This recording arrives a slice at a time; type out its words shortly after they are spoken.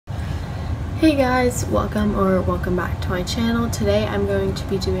Hey guys, welcome back to my channel. Today I'm going to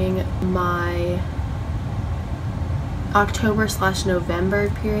be doing my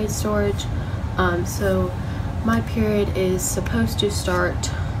October/November period storage. So my period is supposed to start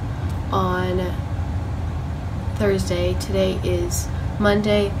on Thursday. Today is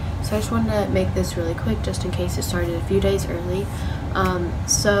Monday, so I just wanted to make this really quick just in case it started a few days early.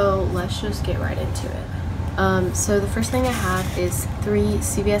 So let's just get right into it. So the first thing I have is 3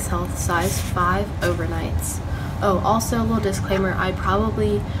 CVS Health size 5 overnights. Oh, also a little disclaimer, I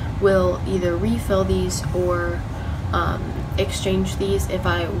probably will either refill these or exchange these if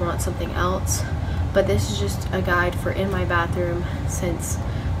I want something else, but this is just a guide for in my bathroom since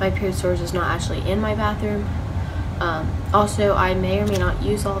my period storage is not actually in my bathroom. Also, I may or may not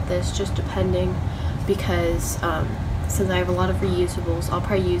use all of this, just depending, because since I have a lot of reusables, I'll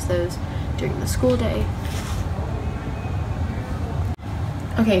probably use those during the school day.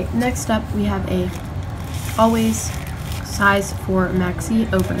 Okay, next up we have a Always size 4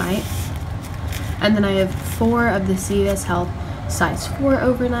 maxi overnight, and then I have 4 of the CVS Health size 4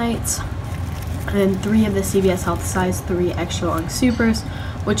 overnights, and 3 of the CVS Health size 3 extra long supers,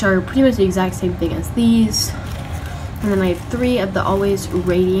 which are pretty much the exact same thing as these. And then I have 3 of the Always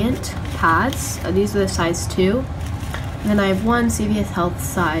Radiant pads. These are the size 2. And then I have 1 CVS Health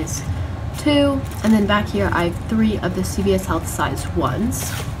size 2, and then back here I have 3 of the CVS Health size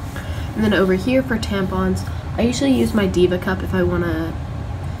 1s. And then over here for tampons, I usually use my Diva cup if I want to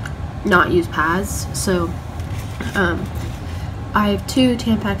not use pads. So I have 2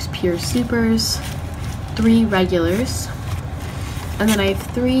 Tampax Pure Supers, 3 regulars, and then I have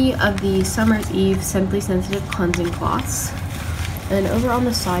 3 of the Summer's Eve Simply Sensitive Cleansing Cloths. And over on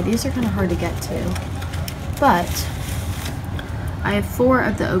the side, these are kind of hard to get to, but I have 4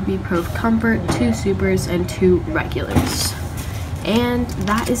 of the OB Pro Comfort, 2 supers, and 2 regulars. And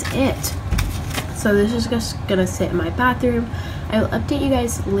that is it. So this is just gonna sit in my bathroom. I will update you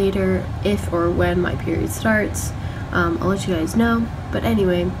guys later if or when my period starts. I'll let you guys know. But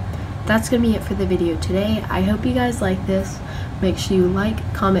anyway, that's gonna be it for the video today. I hope you guys like this. Make sure you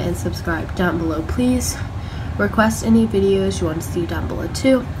like, comment, and subscribe down below, please. Request any videos you want to see down below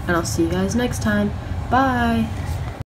too, and I'll see you guys next time. Bye!